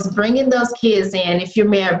so it's bringing those kids in, if you're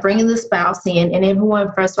married, bringing the spouse in, and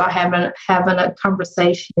everyone, first of all, having a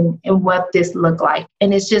conversation and what this look like.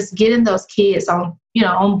 And it's just getting those kids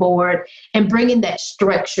on board and bringing that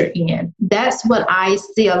structure in. That's what I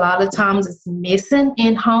see a lot of times is missing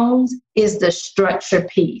in homes, is the structure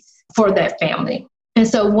piece for that family. And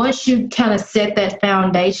so once you kind of set that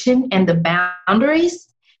foundation and the boundaries,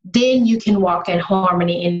 then you can walk in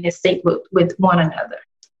harmony and in sync with one another.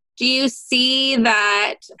 Do you see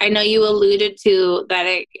that? I know you alluded to that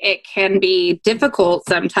it can be difficult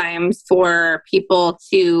sometimes for people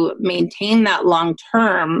to maintain that long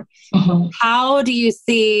term. Mm-hmm. How do you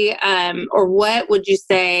see, or what would you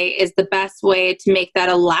say is the best way to make that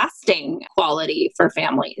a lasting quality for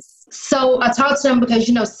families? So I talk to them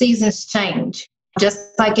because, seasons change.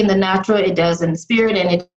 Just like in the natural, it does in the spirit,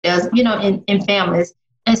 and it does, in families.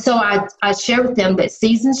 And so I share with them that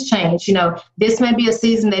seasons change. This may be a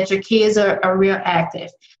season that your kids are real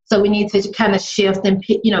active. So we need to kind of shift and,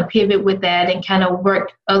 pivot with that and kind of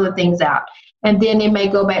work other things out. And then it may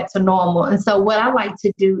go back to normal. And so what I like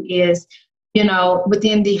to do is,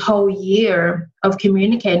 within the whole year of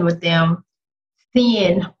communicating with them,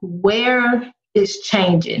 seeing where it's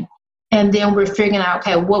changing. And then we're figuring out,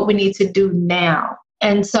 okay, what we need to do now.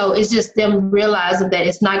 And so it's just them realizing that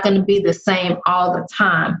it's not going to be the same all the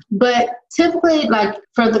time. But typically, like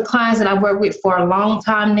for the clients that I've worked with for a long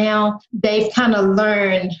time now, they've kind of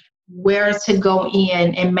learned where to go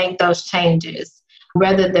in and make those changes.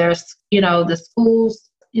 Whether there's, the schools,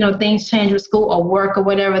 things change with school or work or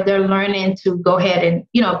whatever, they're learning to go ahead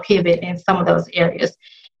and, pivot in some of those areas.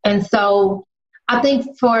 And so I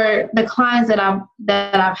think for the clients that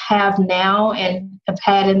I have now and have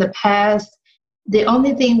had in the past, the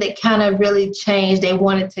only thing that kind of really changed, they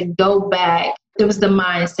wanted to go back. It was the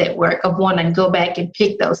mindset work of wanting to go back and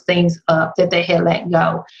pick those things up that they had let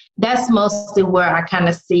go. That's mostly where I kind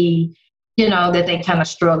of see, that they kind of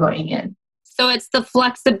struggle in. So it's the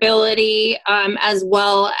flexibility as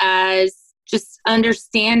well as just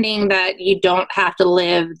understanding that you don't have to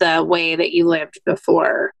live the way that you lived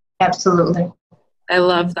before. Absolutely. I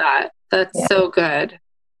love that. That's so good.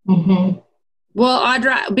 Mm-hmm. Well,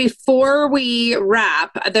 Audra, before we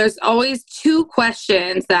wrap, there's always two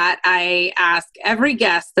questions that I ask every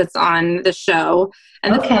guest that's on the show.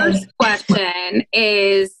 And the first question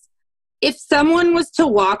is, if someone was to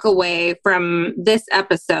walk away from this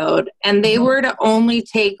episode and they were to only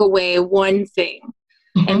take away one thing,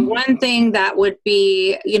 and one thing that would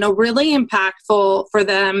be, really impactful for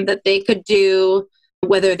them that they could do,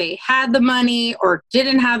 whether they had the money or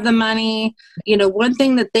didn't have the money, one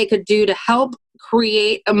thing that they could do to help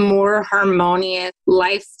create a more harmonious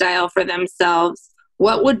lifestyle for themselves,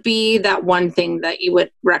 what would be that one thing that you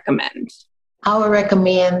would recommend? I would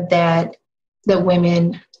recommend that the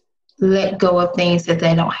women let go of things that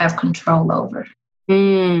they don't have control over.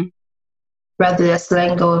 Rather that's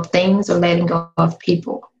letting go of things or letting go of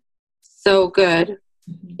people. So good.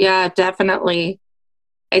 Yeah, definitely.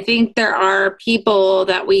 I think there are people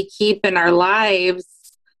that we keep in our lives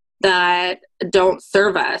that don't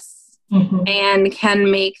serve us and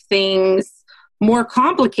can make things more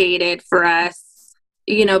complicated for us,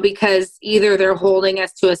 because either they're holding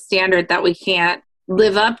us to a standard that we can't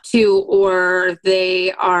live up to, or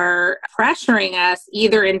they are pressuring us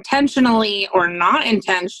either intentionally or not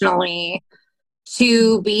intentionally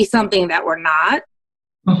to be something that we're not.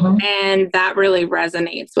 And that really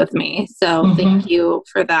resonates with me. So thank you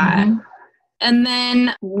for that. And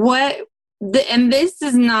then and this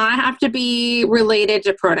does not have to be related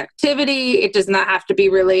to productivity. It does not have to be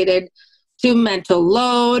related to mental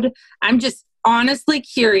load. I'm just honestly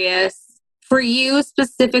curious, for you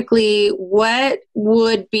specifically, what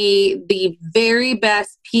would be the very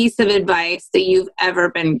best piece of advice that you've ever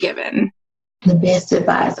been given? The best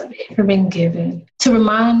advice I've ever been given: to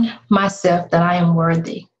remind myself that I am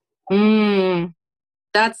worthy.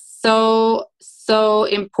 That's so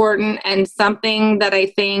important, and something that I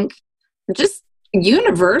think just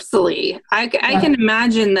universally, I can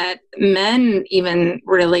imagine that men even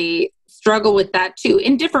really struggle with that too,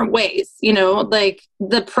 in different ways. You know, like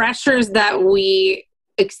the pressures that we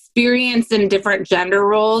experience in different gender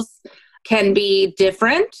roles can be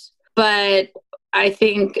different, but I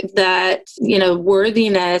think that, you know,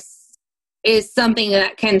 worthiness is something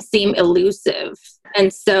that can seem elusive.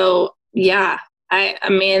 And so, yeah, I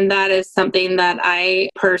mean, that is something that I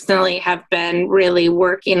personally have been really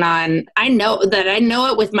working on. I know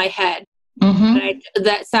it with my head, but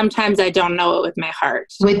that sometimes I don't know it with my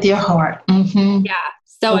heart. With your heart. Yeah.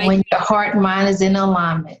 So when your heart and mind is in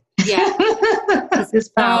alignment. Yeah. This is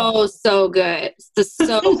powerful. So good.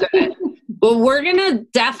 So good. Well, we're going to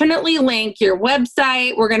definitely link your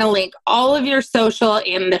website. We're going to link all of your social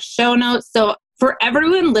in the show notes. So for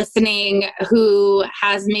everyone listening who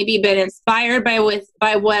has maybe been inspired by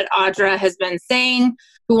what Audra has been saying,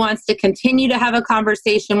 who wants to continue to have a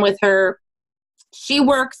conversation with her, she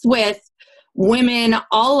works with women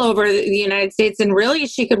all over the United States, and really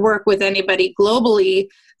she could work with anybody globally.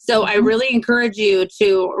 So I really encourage you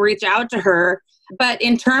to reach out to her. But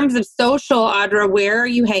in terms of social, Audra, where are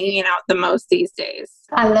you hanging out the most these days?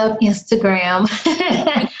 I love Instagram.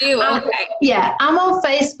 You do? Okay. Yeah, I'm on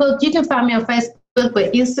Facebook. You can find me on Facebook,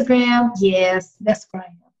 but Instagram, yes, that's right.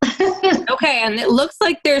 Okay, and it looks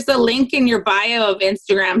like there's a link in your bio of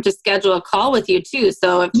Instagram to schedule a call with you too.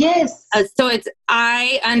 So yes, so it's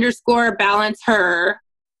I_balance her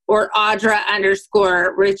or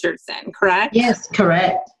Audra_Richardson, correct? Yes,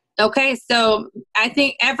 correct. Okay, so I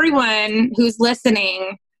think everyone who's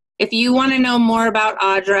listening, if you want to know more about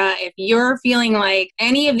Audra, if you're feeling like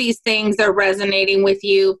any of these things are resonating with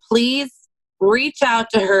you, please reach out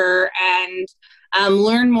to her and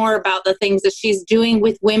learn more about the things that she's doing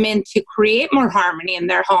with women to create more harmony in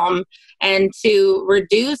their home and to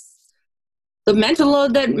reduce the mental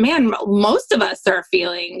load that, most of us are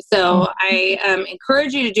feeling. So I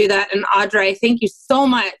encourage you to do that. And Audra, I thank you so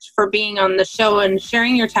much for being on the show and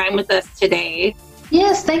sharing your time with us today.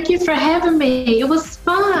 Yes, thank you for having me. It was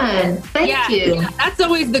fun. Thank you. Yeah, that's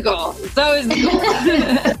always the goal. It's always the goal.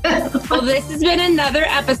 Well, this has been another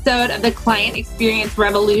episode of the Client Experience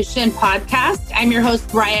Revolution podcast. I'm your host,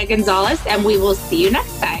 Raya Gonzalez, and we will see you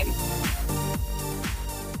next time.